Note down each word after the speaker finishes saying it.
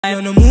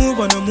On the move,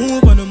 on the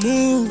move, on the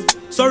move.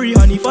 Sorry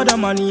honey for the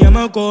money,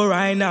 I'ma go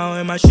right now.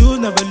 And my shoes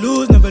never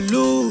lose, never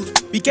lose.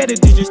 We get the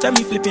digits, let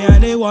me flip it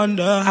and they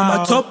wonder how.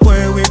 I'm a top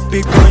boy with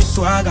big boy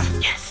swagger.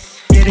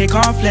 Yes. Yeah, they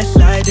can't flex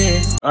like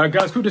this. Alright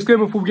guys, quick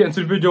disclaimer before we get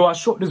into the video. I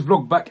shot this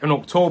vlog back in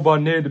October,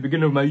 near the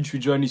beginning of my YouTube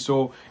journey.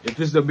 So if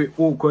this is a bit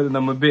awkward and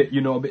I'm a bit,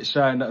 a bit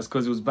shy, and that's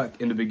because it was back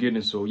in the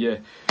beginning. So yeah,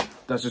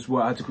 that's just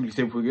what I had to quickly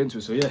say before we get into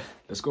it. So yeah,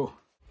 let's go.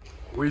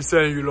 What are you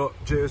saying, you lot?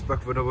 JAYEFFZ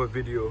back with another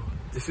video.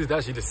 This is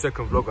actually the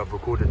second vlog I've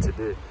recorded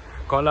today.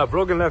 Can't lie,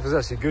 vlogging life is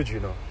actually good,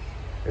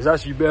 It's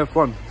actually bare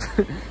fun.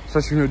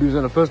 Especially when you're doing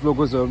it. The first vlog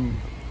was,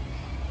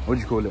 what do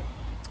you call it?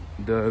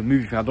 The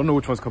movie thing. I don't know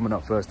which one's coming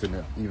out first in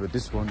it. Either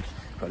this one,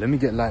 but let me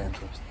get lighting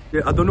first.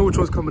 Yeah, I don't know which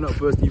one's coming out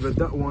first, either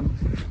that one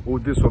or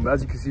this one. But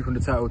as you can see from the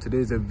title,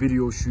 today's a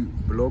video shoot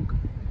vlog.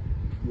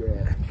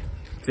 Yeah.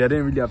 See, I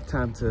didn't really have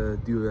time to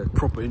do a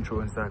proper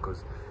intro inside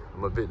because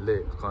I'm a bit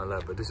late, I can't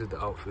lie, but this is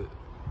the outfit.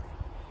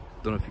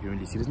 Don't know if you can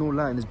really see. There's no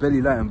lighting, there's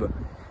barely lighting, but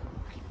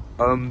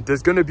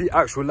there's gonna be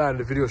actual light in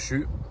the video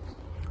shoot,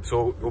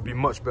 so it'll be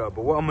much better.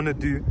 But what I'm gonna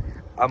do,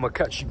 I'm gonna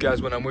catch you guys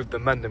when I'm with the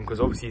man them, because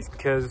obviously it's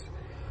KEZZ,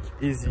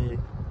 IZZE,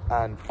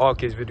 and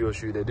RKAYY's video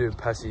shoot. They're doing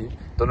Passy.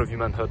 Don't know if you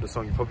man heard the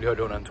song. You probably heard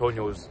it on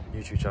Antonio's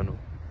YouTube channel.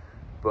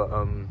 But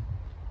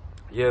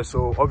yeah.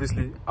 So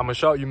obviously I'm gonna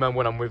shout you man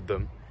when I'm with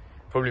them.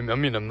 Probably I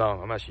mean them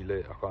now. I'm actually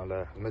late. I can't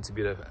lie. I'm meant to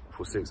be there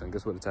for 6, and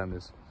guess what the time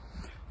is?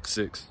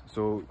 6.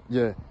 So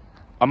yeah.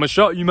 I'm gonna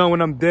shout you man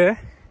when I'm there.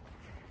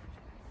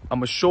 I'm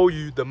gonna show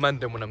you the man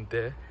them when I'm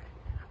there,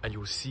 and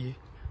you'll see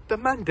the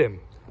man them.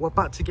 We're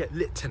about to get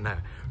lit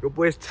tonight. Your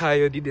boy's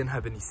tired, he didn't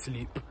have any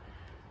sleep.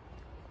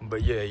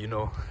 But yeah, you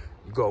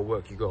gotta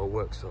work,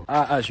 So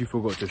I actually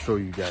forgot to show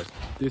you guys.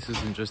 This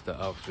isn't just the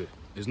outfit.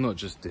 It's not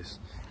just this.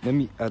 Let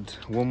me add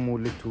one more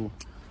little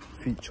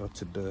feature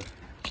to the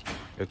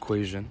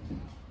equation.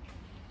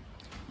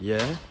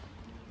 Yeah,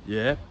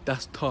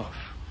 that's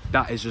tough.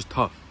 That is just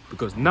tough.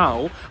 Because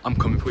now I'm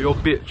coming for your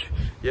bitch.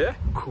 Yeah?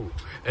 Cool.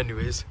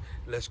 Anyways,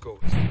 let's go.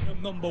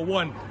 Number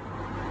one,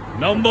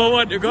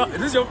 you got. Is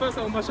this your first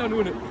time on my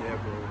channel, isn't it? Yeah,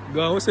 bro.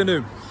 Go on, what's your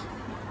name?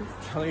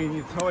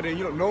 You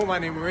don't know my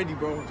name already,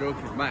 bro. I'm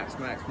joking. Max.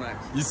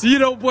 You see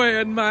that boy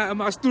and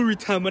my story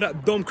time with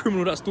that dumb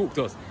criminal that stalked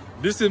us.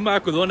 This is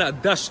Michael, the one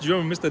that dashed. Do you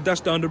remember Mr.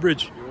 Dash down the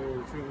bridge?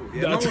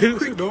 Yeah, no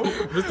quick though.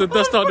 Mr.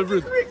 Dash down the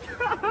bridge.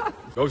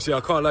 Obviously,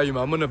 I can't lie you,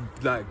 man. I'm gonna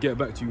like get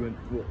back to you when.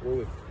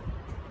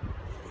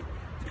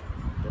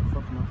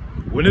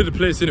 We're near the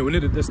place, innit? We're near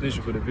the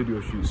destination for the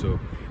video shoot, so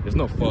it's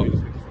not far. I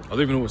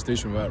don't even know what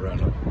station we're at right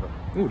now.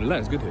 Ooh, the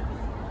lighting's good here.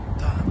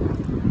 Damn.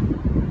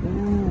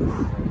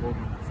 Ooh.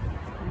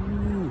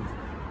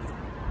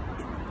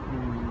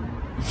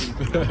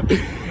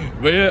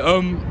 But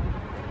yeah,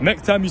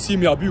 next time you see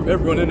me, I'll be with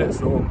everyone in it.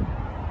 So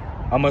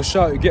I'm gonna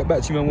shout, get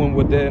back to you when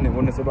we're there and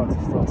when it's about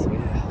to start. So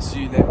yeah,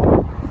 see you later.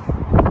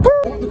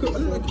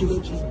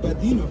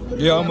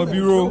 Yeah, I'm gonna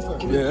be real.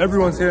 Yeah,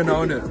 everyone's here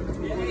now, innit?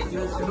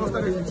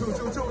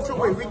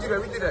 Wait, we did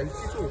that.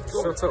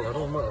 Shut up, I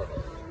don't matter.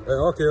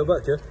 Okay, you're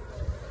back, yeah?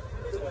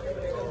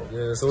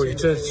 Yeah, so you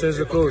change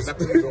your clothes.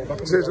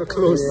 Change your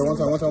clothes. Yeah, one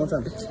time.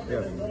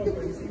 Yeah.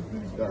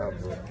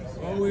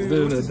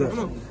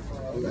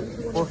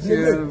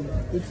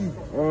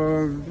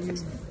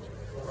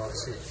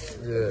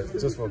 Yeah,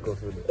 just fuck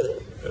off with it.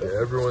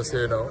 Yeah, everyone's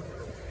here now.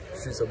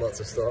 Shoot's about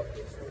to start.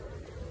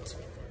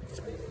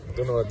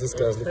 Don't know what this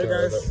guy's looking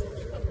at.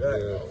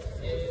 Yeah.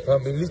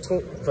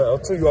 I'll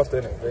tell you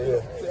after, innit? But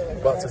yeah,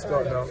 about to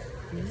start now.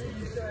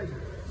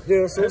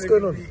 Yeah, so what's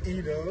going on?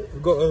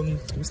 We've got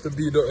Mr.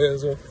 B here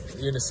as well,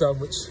 eating a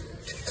sandwich.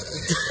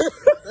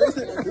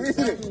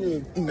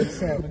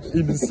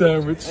 Eating a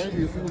sandwich.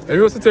 And he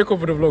wants to take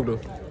over the vlog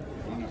though.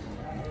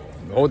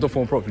 Hold the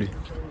phone properly,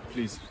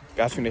 please.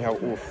 Guys think they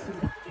have off.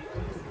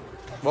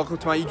 Welcome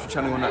to my YouTube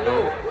channel on that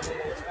though.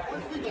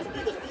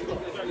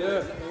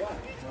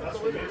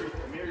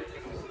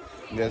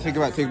 Yeah, think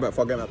about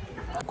forget that.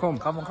 Come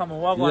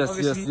on.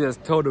 Yes,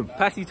 tell them.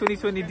 Passy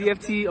 2020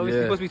 DFT,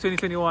 obviously supposed to be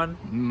 2021.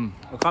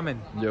 We're coming.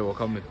 Yeah, we're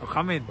coming.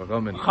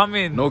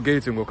 No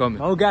gating, we're coming.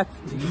 No gat.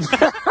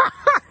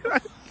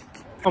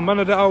 Man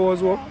of the hour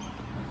as well.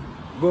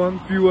 Go on,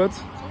 few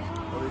words.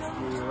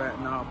 Obviously, right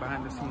now,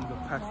 behind the scenes of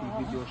Passy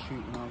video shoot,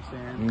 you know what I'm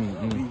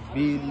saying?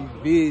 We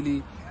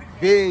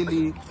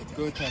really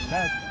go to a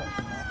live.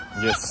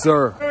 Yes,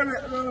 sir.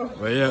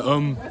 But yeah,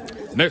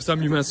 next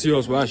time you man see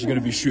us, we're actually gonna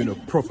be shooting a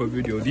proper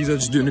video. These are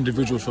just doing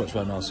individual shots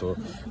right now, so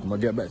I'm gonna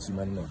get back to you,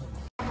 man.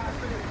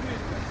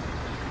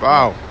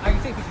 Wow. I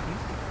can take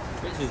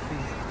pictures,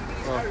 please.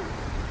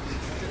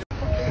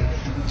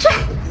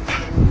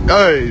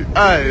 Hey.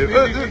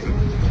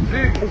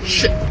 Oh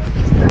shit.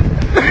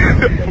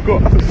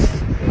 Forgot.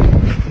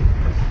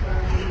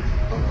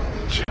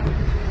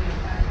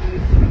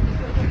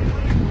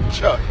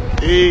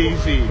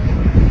 Easy.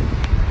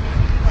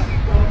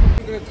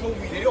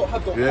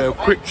 Yeah,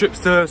 quick trips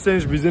to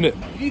Sainsbury's, innit?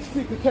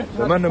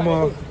 The man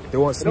them they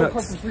want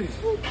snacks.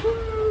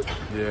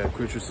 Yeah,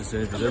 quick trips to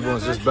Sainsbury's.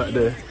 Everyone's just back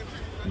there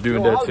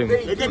doing their thing.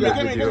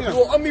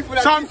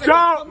 Some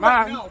joke,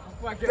 man.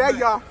 There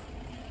you are.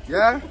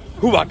 Yeah?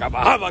 Yeah, all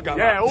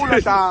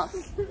of that.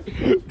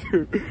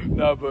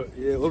 Nah, but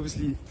yeah,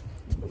 obviously.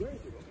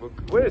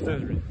 Where is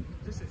surgery?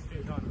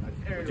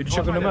 Did you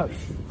check on the map?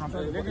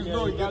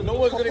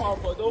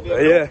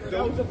 Yeah.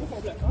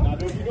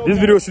 This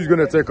video shoot's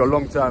gonna take a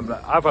long time.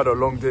 Like, I've had a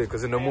long day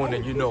because in the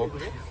morning, you know.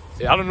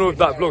 Yeah, I don't know if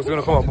that vlog's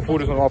gonna come out before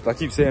this one or after. I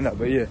keep saying that,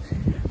 but yeah.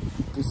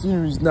 The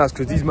scenery's nice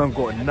because these men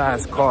got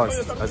nice cars,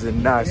 as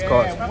in nice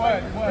cars.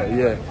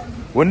 Yeah.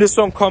 When this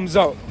song comes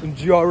out in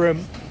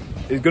GRM,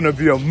 it's gonna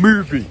be a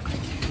movie.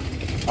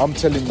 I'm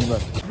telling you,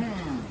 man.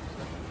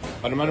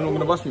 And the man not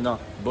gonna bust me now.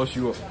 Bust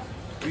you up.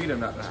 Read them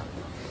that now.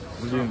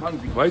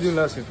 Why are you doing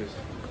last skin face?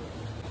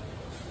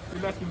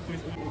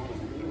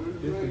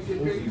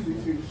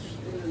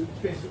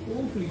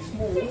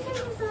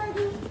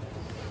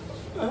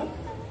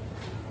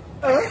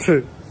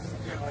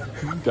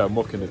 They're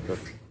mocking it, bro.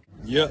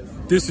 Yeah,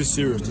 this is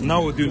serious.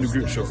 Now we're doing the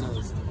group shot.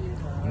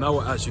 Now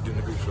we're actually doing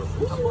the group shot.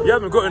 You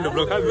haven't got in the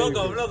vlog, have you?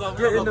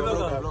 Get in the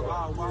vlog.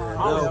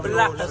 Oh,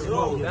 black as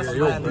well. That's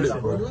you're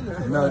blip, bro.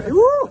 Nah.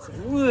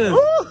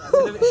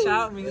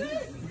 Shout me.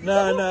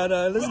 Nah.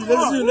 Let's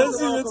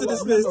zoom into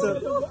this place.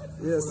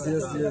 Yes.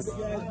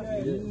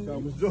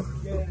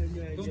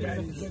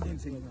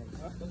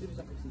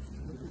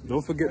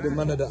 Don't forget the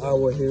man of the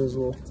hour here as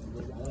well.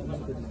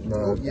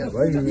 Nah,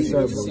 why are you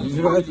shy, bro?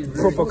 You have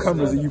proper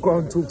cameras and you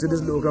can't talk to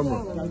this little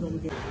camera.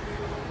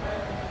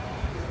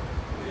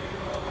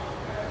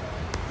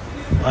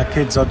 My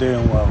kids are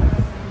doing well.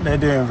 They're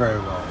doing very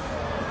well.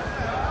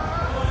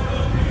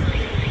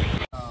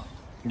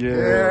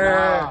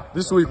 Yeah.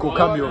 This is what you call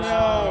cameos.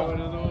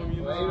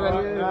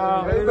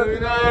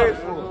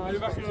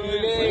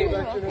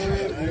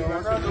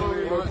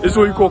 This is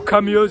what you call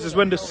cameos. Is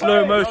when the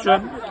slow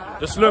motion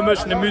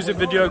the music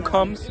video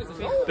comes.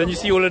 Then you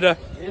see all of the.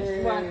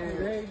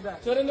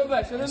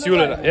 You see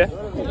all of that, yeah?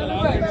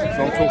 That's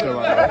what I'm talking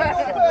about.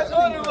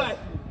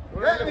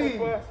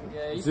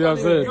 See what I'm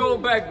saying? Your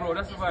bag, bro.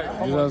 That's the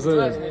vibe. You know what I'm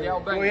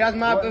saying? He has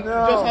my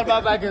just had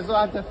my bag as well.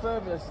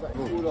 Anti-thermos.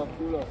 Cool off.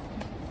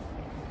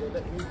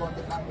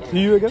 Who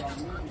you again?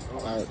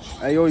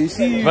 Hey yo, you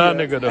see? Man,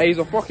 nigga, though. Hey, he's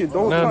a fucking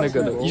dog. Man,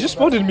 nigga, though. You just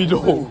spotted me, though.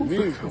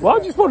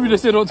 Why'd you spot me to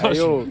say don't touch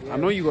me? I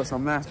know you got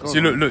some nice cars. See,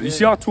 look. You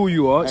see how tall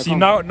you are? Hey, see,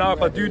 now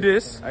if I do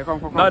this,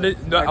 come.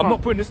 I'm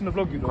not putting this in the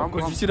vlog, you know,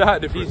 because you see the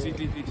height difference.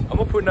 Please. I'm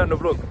not putting that in the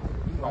vlog.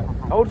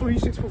 How old are you?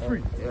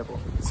 6'3"? Yeah, bro.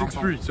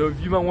 6'3". So if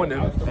you man want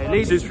him,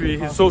 6'3",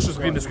 his socials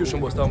be in the description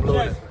box down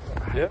below.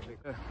 Yeah.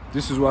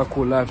 This is what I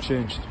call life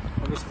changed.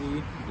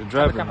 Obviously. The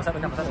driving.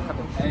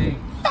 Hey.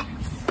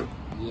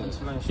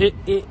 It.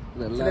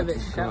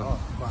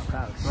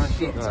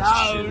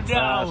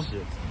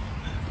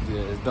 Yeah,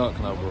 it's dark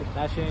now, bro.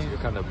 That changed. You're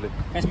kind of lit.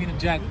 Catch me in the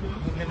jag.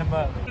 In the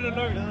mud.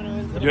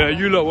 Yeah,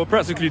 you lot, we're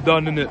practically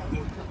done, innit?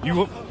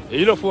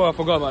 You lot thought I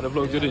forgot about the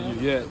vlog, didn't you?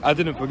 Yeah, I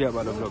didn't forget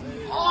about the vlog.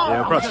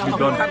 Yeah, we're practically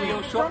done.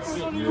 Cameo shots.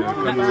 Yeah,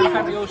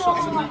 Cameo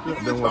shots.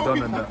 then we're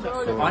done on that. So.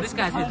 Oh, this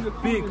guy's head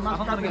big. I'm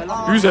gonna get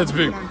lost. Whose head's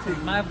big?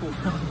 My fault.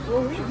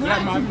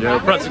 Yeah, we're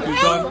practically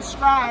done.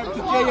 Subscribe to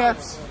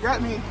JAYEFFZ.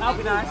 Get me? That'll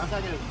be nice.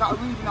 That would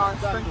be really nice.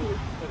 Thank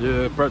you.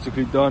 Yeah,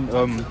 practically done.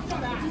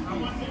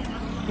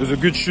 It was a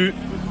good shoot.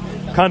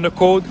 Kinda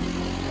cold.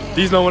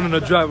 These not wanting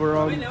to drive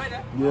around.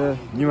 Yeah,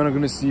 you man are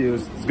gonna see it.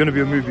 It's gonna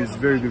be a movie. It's a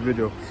very good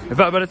video. In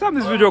fact, by the time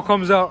this video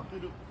comes out,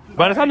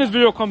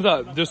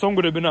 the song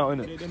would have been out,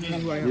 innit?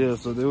 Yeah,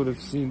 so they would have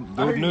seen.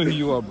 They would know who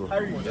you are, bro.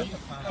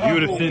 You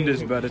would have seen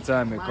this by the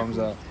time it comes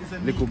out.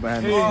 Little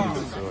behind the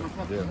scenes. So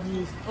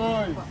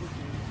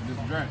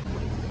yeah.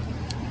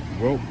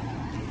 Well,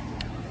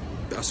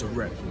 that's a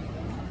wrap.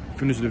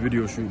 Finish the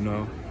video shoot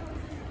now.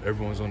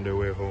 Everyone's on their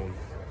way home.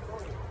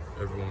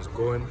 Everyone's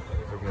going.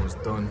 Everyone's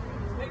done.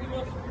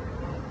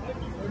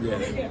 Yeah.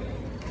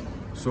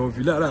 So if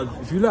you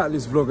like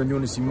this vlog and you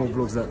want to see more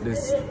vlogs like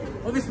this,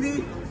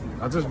 Obviously.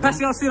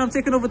 Passy, I'm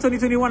taking over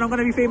 2021. I'm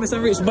gonna be famous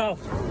and rich. Bow.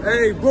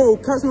 Hey, bro,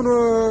 catch on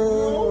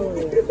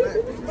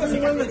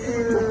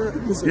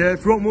yeah,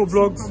 if you want more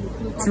vlogs,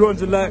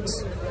 200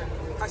 likes.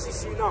 Passy,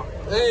 see now.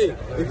 Hey,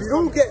 if you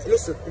don't get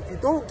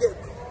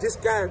this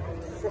guy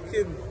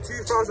fucking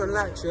 2,000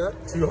 likes, yeah?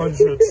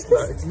 200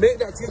 likes. Make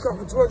that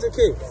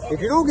 200k.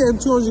 If you don't get him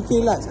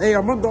 200k likes, hey,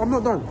 I'm not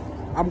done.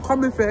 I'm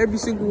coming for every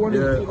single one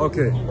of them. Yeah,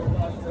 okay.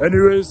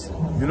 Anyways,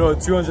 you know,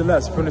 200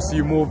 likes if you want to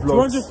see more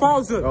vlogs.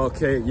 200,000.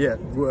 Okay, yeah,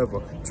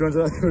 whatever. 200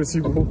 likes if you want to see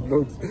more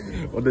vlogs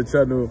on the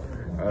channel.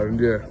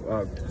 Yeah,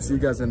 see you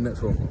guys in the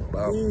next one.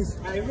 Bye.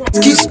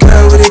 This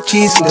girl with the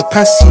cheese in the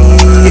Passy,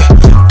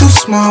 too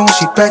small when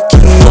she back in.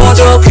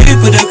 4-door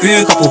coupe with a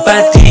crew, couple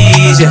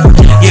baddies, yeah.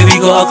 Yeah,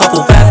 we got a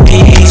couple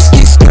baddies.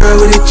 This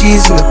girl with the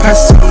cheese in the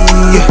Passy,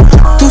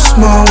 too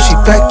small when she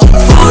back in.